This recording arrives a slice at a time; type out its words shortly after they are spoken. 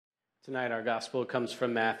Tonight our gospel comes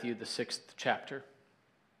from Matthew, the 6th chapter.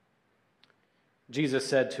 Jesus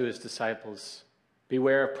said to his disciples,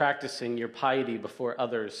 "Beware of practicing your piety before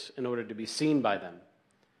others in order to be seen by them,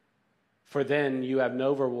 for then you have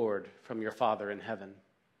no reward from your Father in heaven.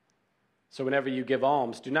 So whenever you give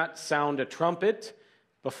alms, do not sound a trumpet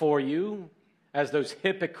before you, as those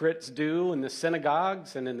hypocrites do in the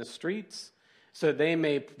synagogues and in the streets, so that they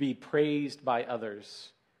may be praised by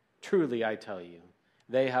others. Truly, I tell you,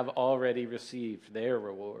 they have already received their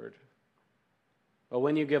reward. But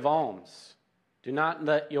when you give alms, do not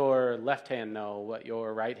let your left hand know what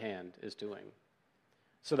your right hand is doing,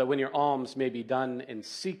 so that when your alms may be done in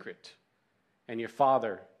secret, and your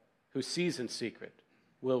Father, who sees in secret,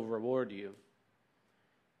 will reward you.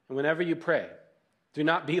 And whenever you pray, do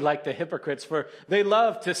not be like the hypocrites, for they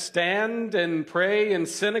love to stand and pray in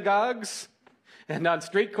synagogues and on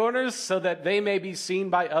street corners, so that they may be seen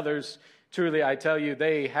by others. Truly, I tell you,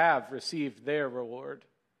 they have received their reward.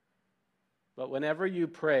 But whenever you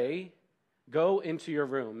pray, go into your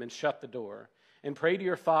room and shut the door, and pray to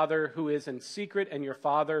your Father who is in secret, and your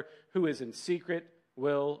Father who is in secret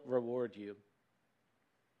will reward you.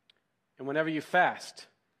 And whenever you fast,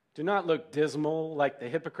 do not look dismal like the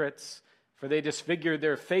hypocrites, for they disfigure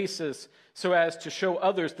their faces so as to show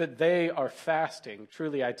others that they are fasting.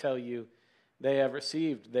 Truly, I tell you, they have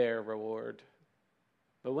received their reward.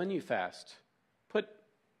 But when you fast, put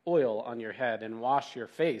oil on your head and wash your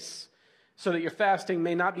face, so that your fasting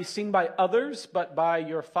may not be seen by others, but by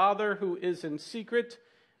your Father who is in secret,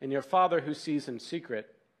 and your Father who sees in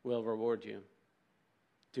secret will reward you.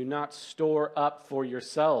 Do not store up for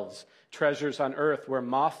yourselves treasures on earth where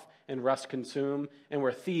moth and rust consume, and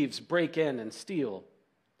where thieves break in and steal.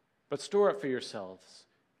 But store up for yourselves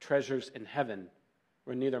treasures in heaven,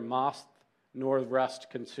 where neither moth nor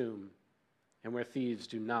rust consume, and where thieves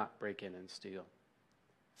do not break in and steal.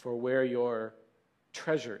 For where your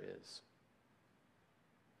treasure is,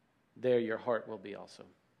 there your heart will be also."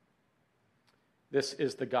 This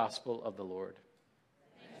is the gospel of the Lord.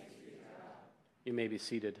 Thanks be to God. You may be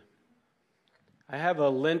seated. I have a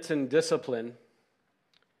Lenten discipline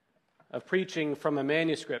of preaching from a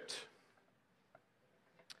manuscript.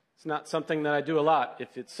 It's not something that I do a lot.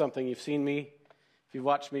 If it's something you've seen me, if you've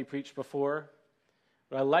watched me preach before.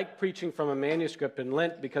 But I like preaching from a manuscript in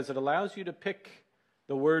Lent because it allows you to pick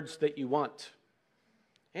the words that you want.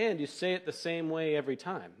 And you say it the same way every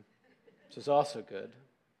time, which is also good.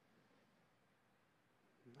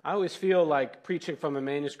 I always feel like preaching from a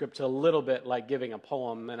manuscript is a little bit like giving a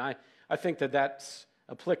poem, and I think that that's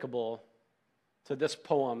applicable to this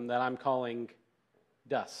poem that I'm calling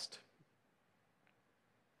Dust.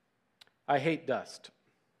 I hate dust.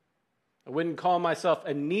 I wouldn't call myself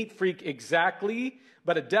a neat freak exactly,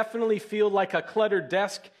 but I definitely feel like a cluttered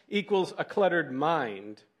desk equals a cluttered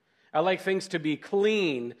mind. I like things to be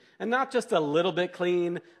clean, and not just a little bit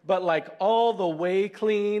clean, but like all the way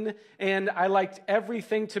clean. And I liked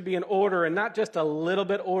everything to be in order, and not just a little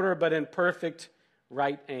bit order, but in perfect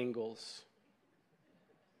right angles.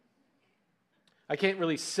 I can't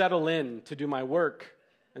really settle in to do my work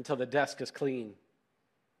until the desk is clean.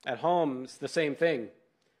 At home, it's the same thing.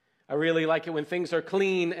 I really like it when things are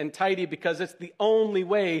clean and tidy because it's the only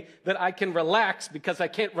way that I can relax, because I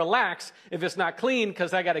can't relax if it's not clean,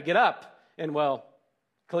 because I got to get up and, well,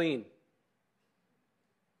 clean.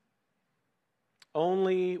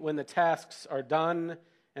 Only when the tasks are done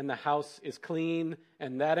and the house is clean,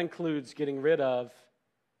 and that includes getting rid of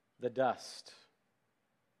the dust.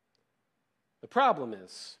 The problem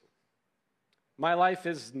is, my life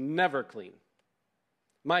is never clean.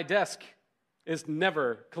 My desk is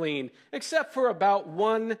never clean, except for about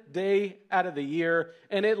 1 day out of the year,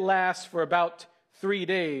 and it lasts for about 3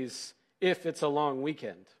 days if it's a long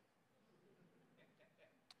weekend.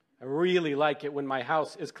 I really like it when my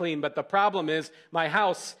house is clean, but the problem is my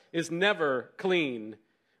house is never clean.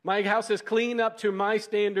 My house is clean up to my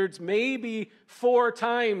standards maybe 4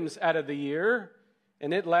 times out of the year,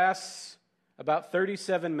 and it lasts about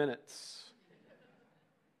 37 minutes.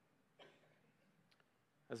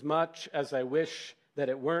 As much as I wish that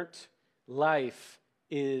it weren't, life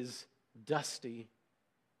is dusty.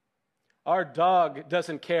 Our dog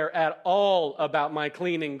doesn't care at all about my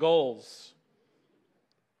cleaning goals.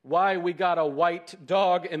 Why we got a white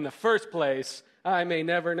dog in the first place, I may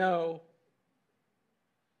never know.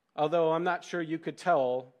 Although I'm not sure you could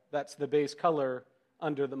tell that's the base color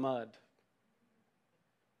under the mud.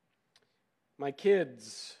 My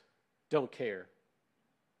kids don't care.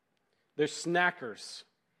 They're snackers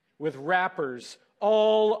with wrappers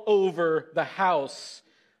all over the house.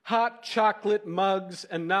 Hot chocolate mugs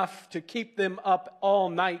enough to keep them up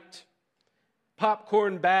all night.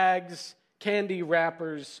 popcorn bags, candy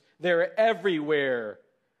wrappers, they're everywhere.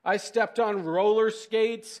 I stepped on roller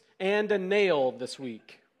skates and a nail this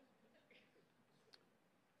week.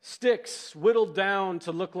 Sticks whittled down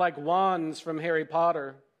to look like wands from Harry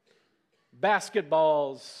Potter.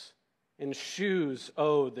 Basketballs and shoes.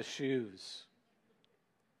 Oh, the shoes.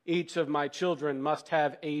 Each of my children must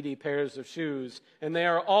have 80 pairs of shoes, and they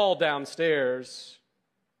are all downstairs.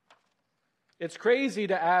 It's crazy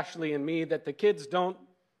to Ashley and me that the kids don't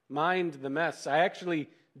mind the mess. I actually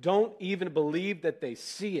don't even believe that they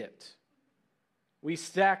see it. We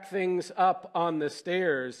stack things up on the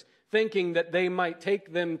stairs, thinking that they might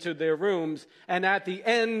take them to their rooms, and at the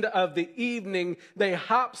end of the evening, they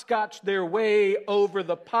hopscotch their way over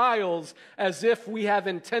the piles as if we have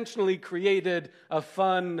intentionally created a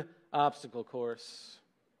fun obstacle course.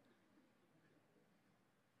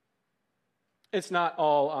 It's not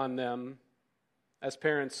all on them. As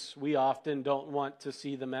parents, we often don't want to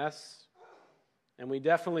see the mess, and we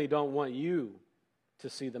definitely don't want you to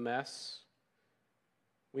see the mess.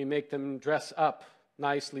 We make them dress up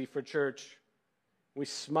nicely for church. We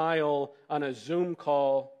smile on a Zoom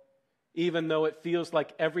call, even though it feels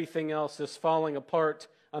like everything else is falling apart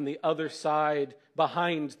on the other side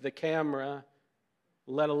behind the camera,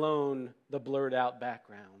 let alone the blurred out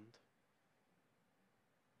background.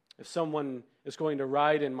 If someone is going to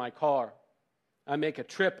ride in my car, I make a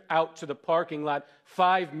trip out to the parking lot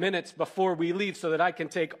 5 minutes before we leave so that I can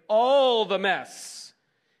take all the mess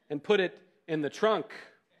and put it in the trunk.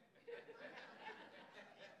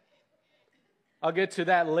 I'll get to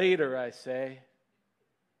that later, I say,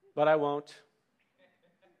 but I won't.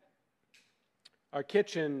 Our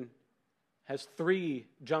kitchen has 3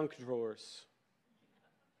 junk drawers,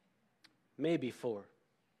 maybe 4.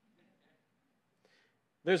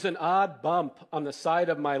 There's an odd bump on the side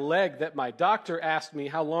of my leg that my doctor asked me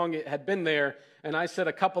how long it had been there, and I said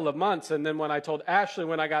a couple of months, and then when I told Ashley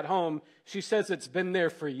when I got home, she says it's been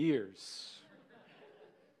there for years.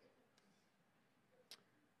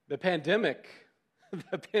 The pandemic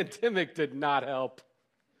did not help.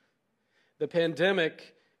 The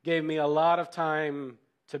pandemic gave me a lot of time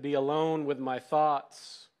to be alone with my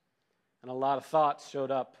thoughts, and a lot of thoughts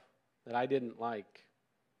showed up that I didn't like.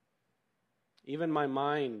 Even my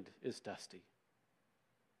mind is dusty,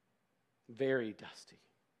 very dusty.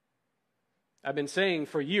 I've been saying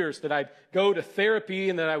for years that I'd go to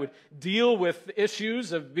therapy and that I would deal with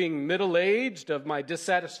issues of being middle-aged, of my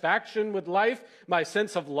dissatisfaction with life, my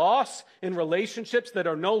sense of loss in relationships that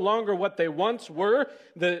are no longer what they once were,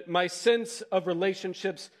 my sense of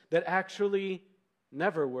relationships that actually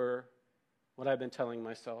never were what I've been telling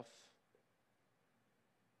myself.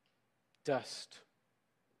 Dust.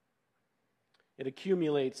 It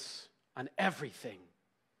accumulates on everything.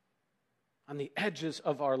 On the edges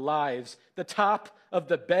of our lives, the top of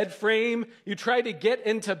the bed frame. You try to get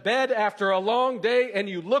into bed after a long day and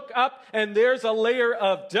you look up and there's a layer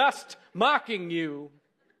of dust mocking you.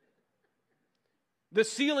 The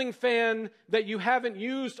ceiling fan that you haven't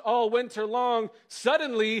used all winter long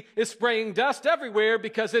suddenly is spraying dust everywhere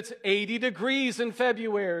because it's 80 degrees in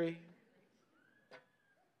February.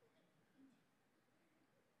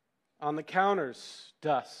 On the counters,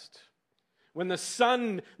 dust. When the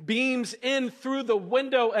sun beams in through the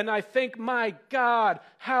window and I think, my God,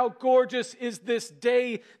 how gorgeous is this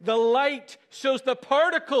day? The light shows the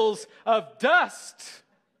particles of dust.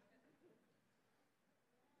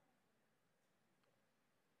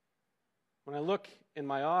 When I look in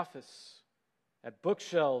my office at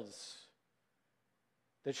bookshelves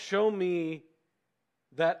that show me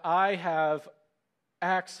that I have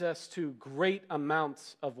access to great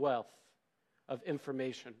amounts of wealth, of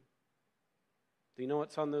information. Do you know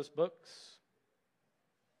what's on those books?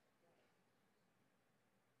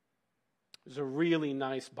 There's a really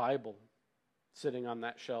nice Bible sitting on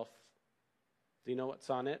that shelf. Do you know what's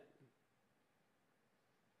on it?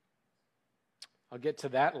 I'll get to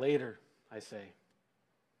that later, I say.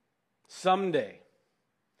 Someday,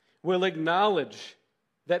 we'll acknowledge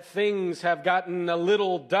that things have gotten a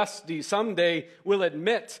little dusty. Someday we'll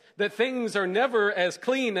admit that things are never as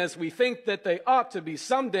clean as we think that they ought to be.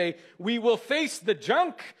 Someday we will face the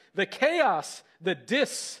junk, the chaos, the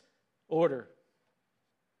disorder.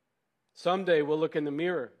 Someday we'll look in the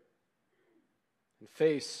mirror and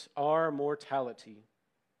face our mortality.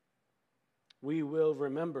 We will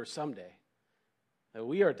remember someday that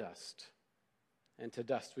we are dust, and to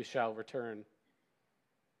dust we shall return.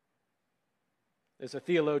 There's a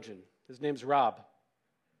theologian, his name's Rob.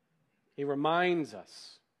 He reminds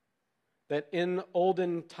us that in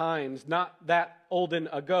olden times, not that olden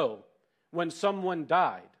ago, when someone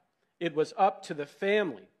died, it was up to the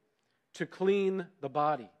family to clean the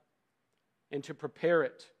body and to prepare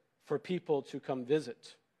it for people to come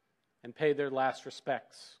visit and pay their last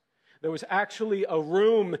respects. There was actually a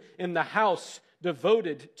room in the house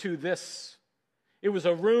devoted to this. It was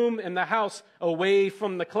a room in the house away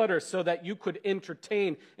from the clutter so that you could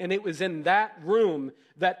entertain. And it was in that room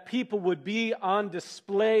that people would be on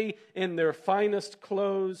display in their finest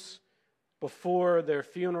clothes before their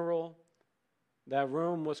funeral. That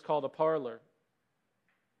room was called a parlor.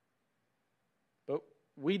 But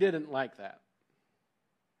we didn't like that.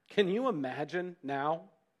 Can you imagine now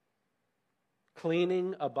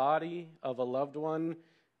cleaning a body of a loved one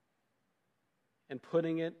and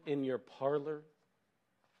putting it in your parlor?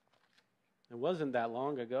 It wasn't that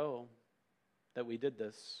long ago that we did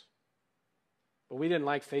this. But we didn't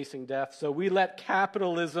like facing death, so we let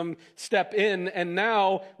capitalism step in, and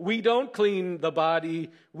now we don't clean the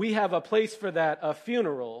body. We have a place for that, a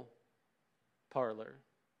funeral parlor.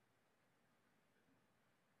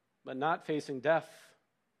 But not facing death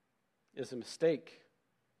is a mistake.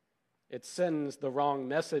 It sends the wrong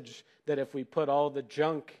message that if we put all the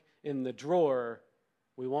junk in the drawer,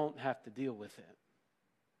 we won't have to deal with it.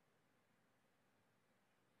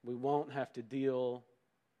 We won't have to deal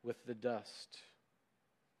with the dust.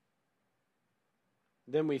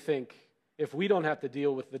 Then we think, if we don't have to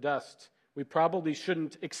deal with the dust, we probably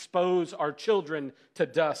shouldn't expose our children to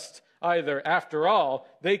dust either. After all,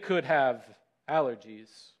 they could have allergies.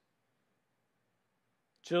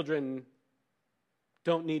 Children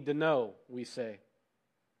don't need to know, we say.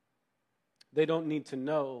 They don't need to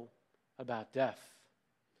know about death.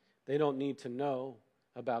 They don't need to know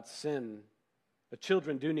about sin. But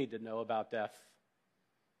children do need to know about death.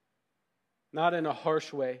 Not in a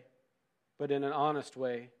harsh way, but in an honest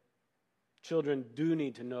way. Children do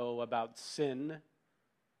need to know about sin,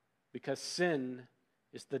 because sin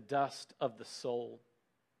is the dust of the soul.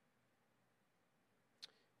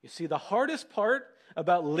 You see, the hardest part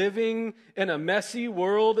about living in a messy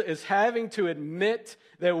world is having to admit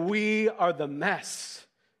that we are the mess.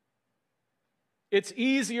 It's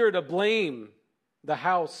easier to blame the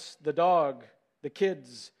house, the dog, the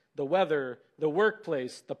kids, the weather, the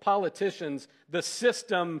workplace, the politicians, the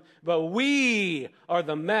system, but we are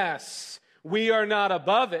the mess. We are not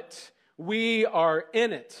above it. We are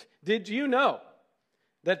in it. Did you know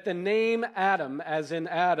that the name Adam, as in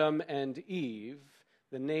Adam and Eve,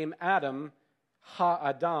 the name Adam,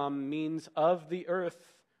 Ha-Adam, means of the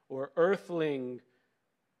earth or earthling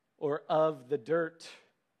or of the dirt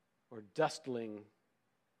or dustling,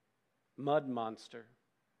 mud monster,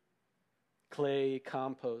 clay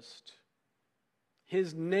compost.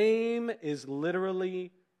 His name is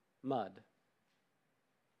literally mud.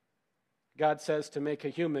 God says to make a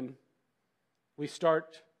human, we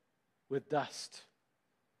start with dust.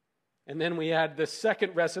 And then we add the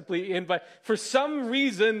second recipe in, but for some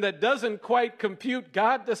reason that doesn't quite compute,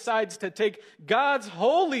 God decides to take God's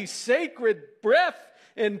holy, sacred breath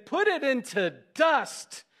and put it into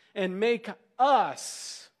dust and make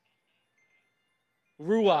us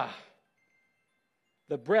Ruah,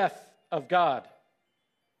 the breath of God.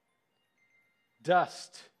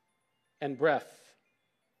 Dust and breath.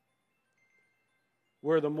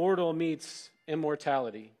 Where the mortal meets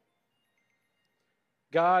immortality.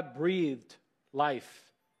 God breathed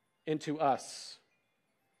life into us.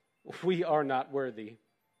 We are not worthy.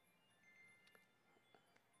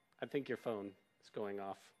 I think your phone is going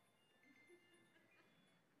off.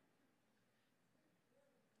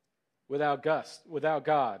 Without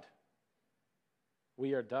God,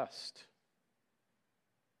 we are dust.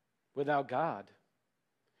 Without God,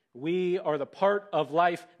 we are the part of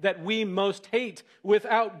life that we most hate.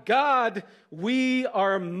 Without God, we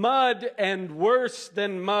are mud, and worse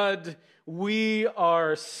than mud, we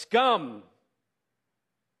are scum.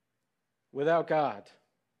 Without God,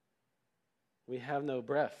 we have no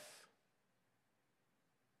breath.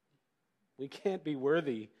 We can't be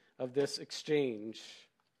worthy of this exchange.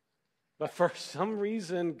 But for some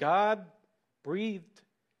reason, God breathed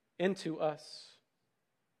into us.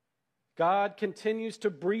 God continues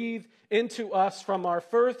to breathe into us from our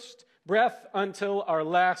first breath until our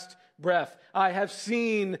last breath. I have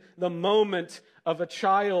seen the moment of a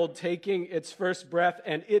child taking its first breath,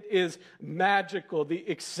 and it is magical. The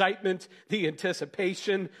excitement, the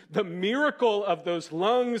anticipation, the miracle of those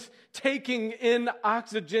lungs taking in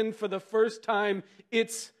oxygen for the first time.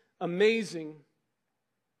 It's amazing.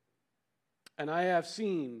 And I have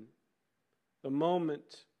seen the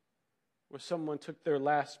moment where someone took their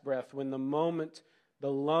last breath, when the moment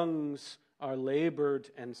the lungs are labored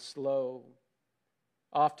and slow.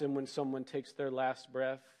 Often when someone takes their last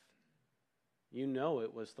breath, you know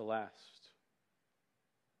it was the last.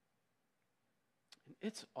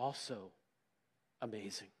 It's also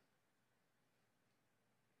amazing.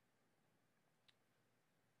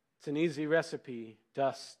 It's an easy recipe,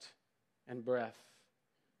 dust and breath.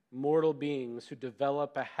 Mortal beings who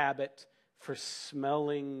develop a habit for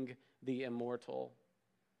smelling the immortal.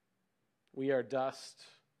 We are dust.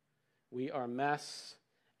 We are mess,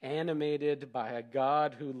 animated by a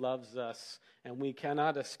God who loves us, and we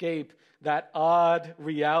cannot escape that odd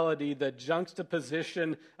reality, the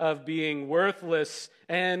juxtaposition of being worthless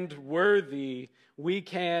and worthy. We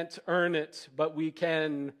can't earn it, but we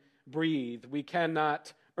can breathe. We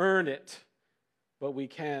cannot earn it, but we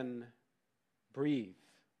can breathe.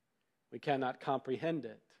 We cannot comprehend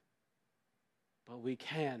it, but we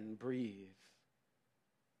can breathe.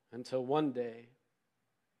 Until one day,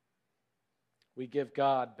 we give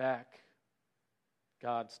God back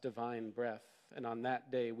God's divine breath. And on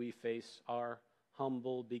that day, we face our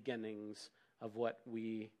humble beginnings of what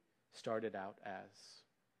we started out as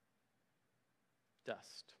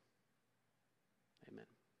dust.